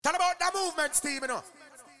Mvmt team, you know.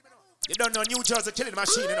 You don't know New Jersey killing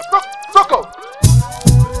machine, you know. Bruk Out.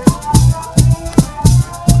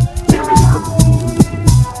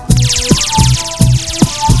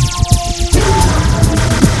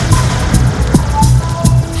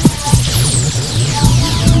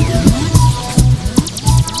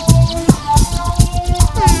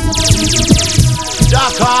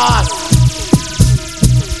 Jackass.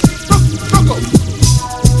 Bruk Out.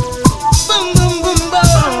 Boom, boom, boom,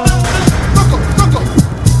 boom. Bruk Out. Bruk Out.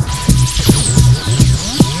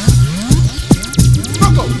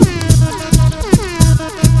 Bruk Out.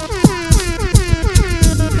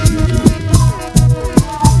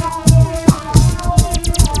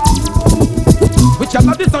 Which of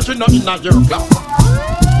this should not in your club?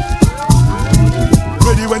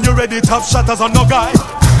 Ready when you're ready, top shatters on no guy.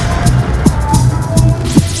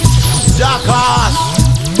 Jackass.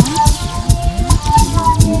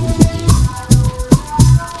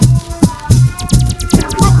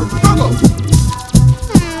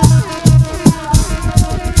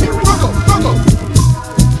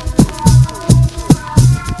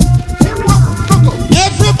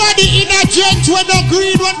 Everybody in a gent when the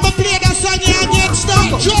green when we play the song you get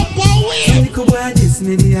start jump away. Little boy diss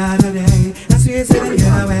me the other day. I swear say them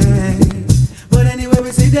get away. But anyway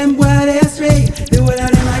we see them boy they astray. The whole of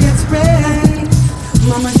them I get sprayed.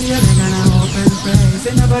 Mama see a big and I open pray.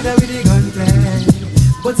 Say no bother with the gunplay.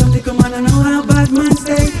 But some little man I know how bad man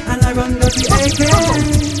stay. And I run up the AK.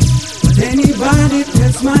 But anybody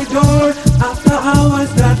test my door after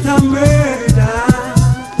hours that a murder.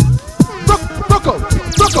 Bruk Out.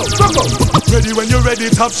 Bruk Out. Bruk Out. Ready when you're ready,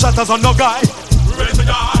 top shatters on no guy. We ready to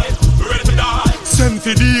die, we ready to die. Send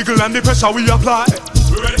for the eagle and the pressure we apply.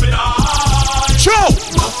 We ready to die. Show!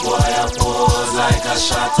 That boy a pose like a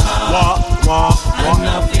shatter. And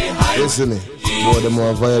nothing hide. Listen, more the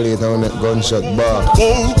more violate on that gunshot bar.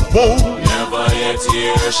 Whoa, whoa. Never yet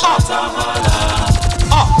hear shatter holler.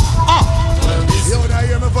 Well, this Yo, now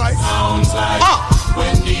hear my voice. sounds like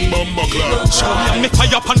when the eagle cry. Me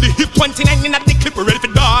fire up on the hip 29 in at the clip. We ready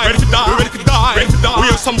to die, ready to die, we ready to die, ready to die. We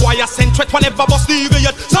have some wire sent threat whenever bust the eagle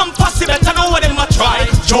yet. Some fussy better know what them a try.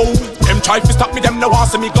 Joe, them try to stop me, them no want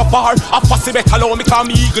see me go far. A fussy better know me call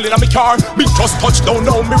me eagle in a me car. Me just touchdown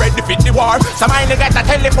now, me ready fit the war. Some I get a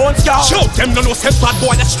telephone scar. Show them no say bad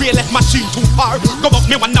boy that straight left machine too far. Go up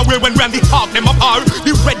me wonder where when Randy Hawk them a bar.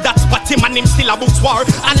 The red dot spot him and him still a books war.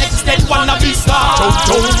 And next day wanna be star.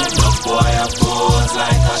 Joe. That boy a pose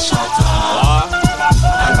like a shatter.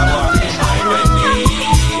 And nothing hide when the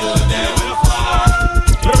eagle them far.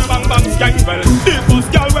 Bang bang skank well. Deep bus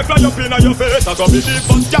gal we fly up inna your face. I go be deep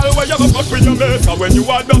bus gal where you go fuck with your mates. And when you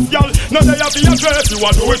are dust gal, now they have your dress. You a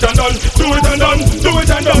do it and done, do it and done, do it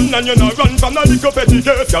and done. And you not run from the little petty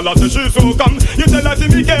case. Gal a say she so come, you tell her to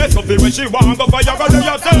me case. Something when she want go fire go to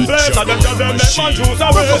your same place. And them tell them make man choose a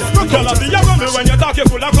way. Gal a see you rumble when you talk you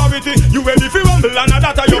full of clarity. You ready for rumble and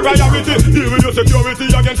that a your priority. Deal with your security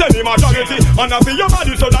against any majority. And I feel your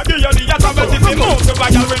body so that you the authority. Most of a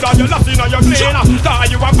gal without your last in your cleaner. Cause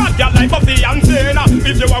you a bad gal like Buffy and Zena.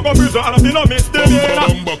 If you a go prison and I feel no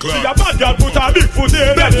misdemeanor. See a bad gal put a big foot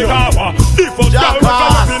in the tower. If a gal will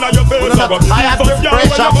fly up in your face. I have to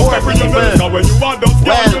pressure for people. When you want those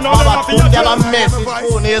girls, you know them Baba, have to tell a message,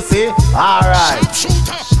 you see? Alright.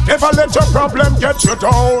 Never let your problem get you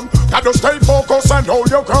down. Gotta stay focused and hold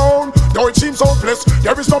your ground. Though it seems hopeless,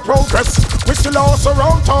 there is no progress. We still lost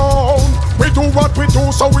around town. We do what we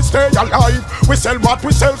do so we stay alive. We sell what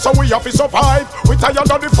we sell so we have to survive. We tired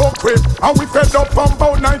of the folk crib and we fed up from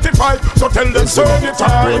about 95. So tell them turn it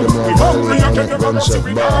time. We hungry again, the run us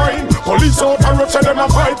behind. Police out and say them a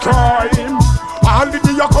fight crime. All the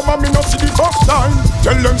day you come and me not see the first time.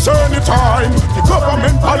 Tell them turn it time. The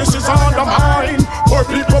government policies are undermined. Poor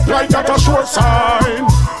people plight at a sure sign.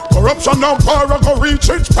 Corruption and power go reach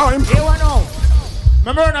its time. You want know?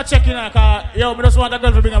 Remember we're not checking out, cause yo, me just want a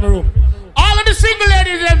girl to bring in my room. All of the single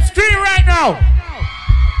ladies, them scream right now.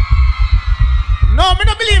 No, me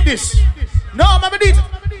not believe this. No, me believe it.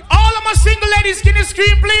 All of my single ladies, can you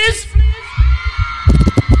scream, please?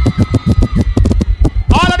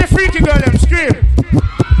 All of the freaky girl, them scream.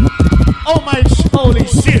 Oh my holy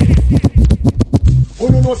shit.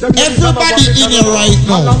 Everybody in here right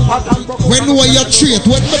now, when you are treat,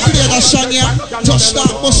 when we play the song here, just start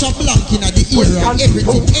bust a blank in the ear and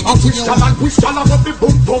everything, anything you want.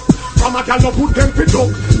 From a gal put them fit up.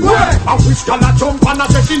 I wish gal a jump and a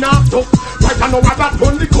say she not up. Right I know I got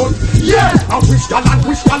one the gun. Yeah. I wish gal a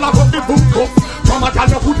rub the boom up. From a gal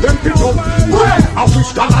put them fit up. I wish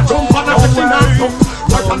gal a jump and a say she not up.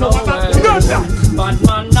 Right I know I got one. But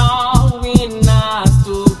man now we not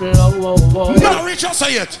to blow. No, Richard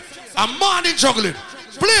say it. A man in juggling.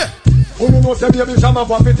 Play. Who know say baby Shama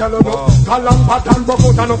what we tell you no. Kalam pattern Bruk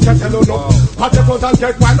Out and no kettle you no. Pat your front and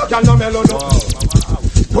take wine no can no mellow no.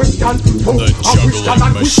 Question two, I wish y'all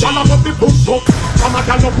and wish y'all about the book book. Some of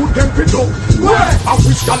y'all no put them fit up. I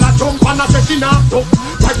wish y'all a jump and a say she not up.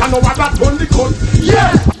 Right I know I got one the gun.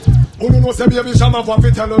 Yeah. Who know say baby Shama what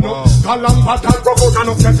we tell you no. Kalam pattern Bruk Out and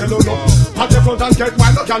no kettle you no. Pat your front and take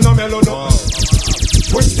wine no can no mellow no.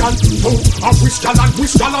 Question two, I wish y'all and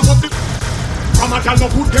wish y'all about the. Some of y'all no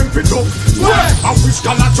put them fit up. I wish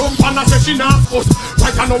y'all a jump and a say she not us.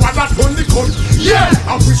 Right I know I got one the gun. Yeah.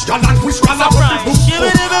 I wish y'all and wish y'all about the book.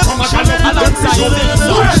 Some of y'all no put them fit up.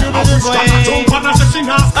 I wish y'all a jump and a say she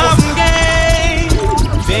not us.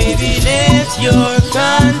 Baby, let your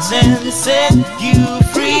conscience set you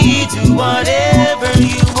free. Do whatever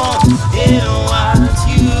you want and what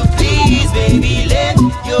you please. Baby, let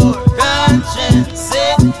your conscience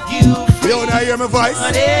set you free. You wanna hear my voice?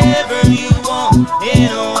 Whatever you want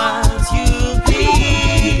and what you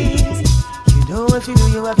please. You know what you do,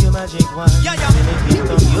 you have your magic wand. And if it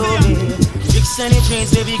come your way, tricks and the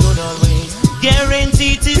chains, baby, good always.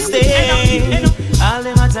 Guaranteed to stay. All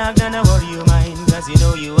them attack, then I worry you mind. Cause you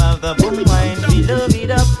know you have the boom wine. We love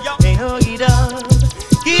it up, they hug it up.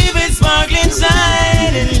 Keep it sparkling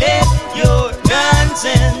shine and let your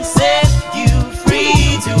conscience set you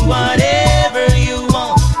free to whatever you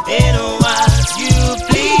want and what you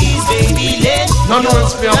please, baby. Let your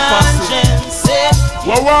conscience set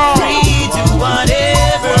you free to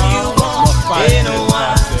whatever you want and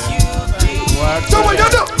what you please. So what you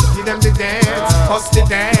do? Give them the dance, bust the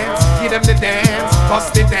dance. Give them the dance,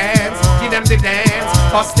 bust the dance. Give them the dance,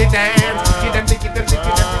 bust the dance. Give them the.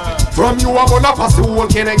 From you I'm gonna pass the whole,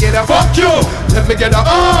 can I get a fuck you? Let me get a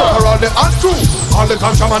or all the untrue. All the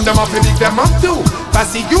contraband them up and make them up too.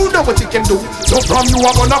 Passy, you know what you can do. So from you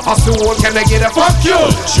I'm gonna pass the whole, can I get a fuck you?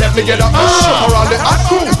 Let me get a or all the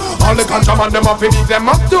untrue. All the contraband them up and make them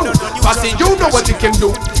up too. Passy, you know what you can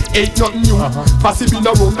do. Ain't nothing new. Passy been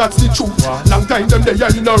around, that's the truth. Long time them they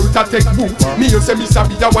are in a route to take root. Me you say me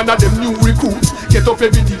sabi a one of them new recruits. Get up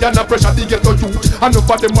every day and a pressure to get to youth. And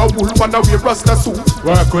enough of them a wolf and a wear rasta suit.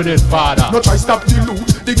 Work with it, father. No try stop the loot.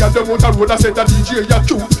 The girl them out the road and say that DJ you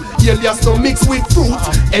cute. Alias no mix with fruit.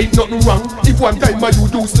 Ain't nothing wrong if one time you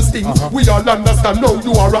do the sting. We all understand now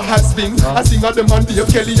you are a has-been. I sing of them and Dave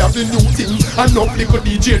Kelly have the new thing. And no little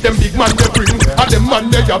DJ them big man they bring. And them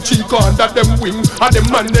man they have Chico under them wing. And them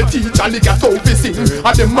man they teach and they got Toby sing.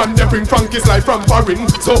 And them man they bring Frankie's life from foreign.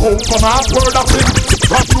 So how come a word of thing?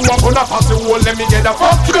 From you are gonna pass the whole, let me get a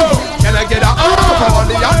fuck you. Can I get a for all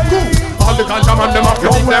the young crew? All the contraband them up,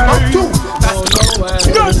 you think them up too. That's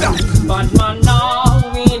But man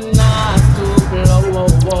now we not to blow.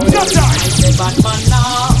 I say but man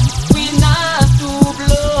now we not to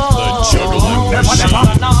blow.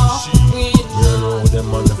 But now we know them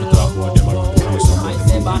man never talk about them around the house. I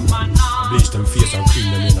say but man now bleach them face and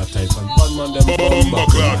cream them in a type and bad man them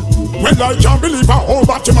Well, I can't believe a whole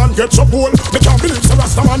batty man get so cool. Me can't believe the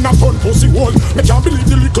rasta man a turn pussy hole. Me can't believe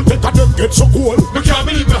the little bit of them get so cool. Me can't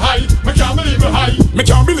believe me high, me can't believe me high. Me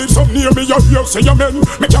can't believe some near me you hear say amen.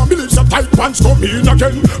 Me can't believe some tight pants come in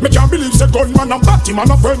again. Me can't believe the gunman and batty man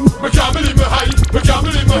a friend. Me can't believe me high, me can't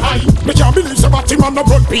believe me high. Me can't believe the batty man a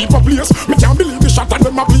run people place. Me can't believe the shot and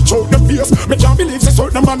them a bleach out them face. Me can't believe the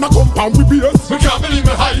certain man a compound with beers. Me can't believe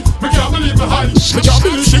me high, me can't believe me high. Me can't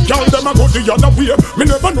believe the girl them a go the other way. Me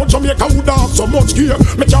never know Jamaica would have so much gear.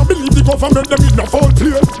 Me can't believe the government them in no fault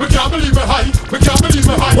play. Me can't believe me high, me can't believe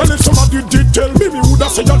me high. Well if somebody did tell me woulda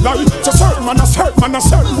say a lie. So certain man a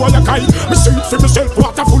certain boy a guy. Me see it for myself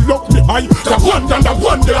what a full up me eye. The one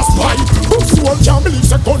they a spy. Who's the one can't believe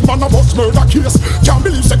say gunman a bust murder case. Can't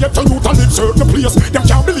believe say get a youth and live certain place. Them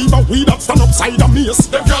can't believe a weed that stand upside a mace.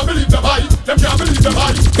 Them can't believe them high, them can't believe them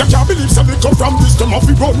high. Them can't believe say they come from this to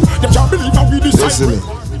we run. Them can't believe a weed is listen,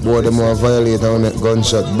 boy them more violate and make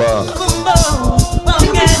gunshot bar.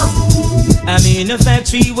 I'm in a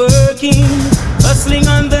factory working, hustling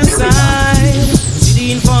on the side. See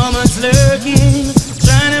the informants lurking,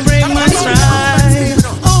 trying to break my stride.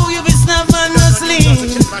 Oh, you be snapping,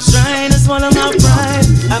 hustling, trying to swallow my pride.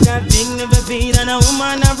 I've got dignity and a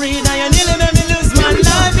woman I breathe. Now you nearly made me lose my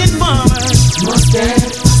life, informer.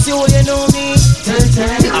 Mustard, see you know me.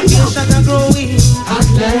 I feel that I'm growing.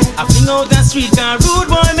 I fling out the street car.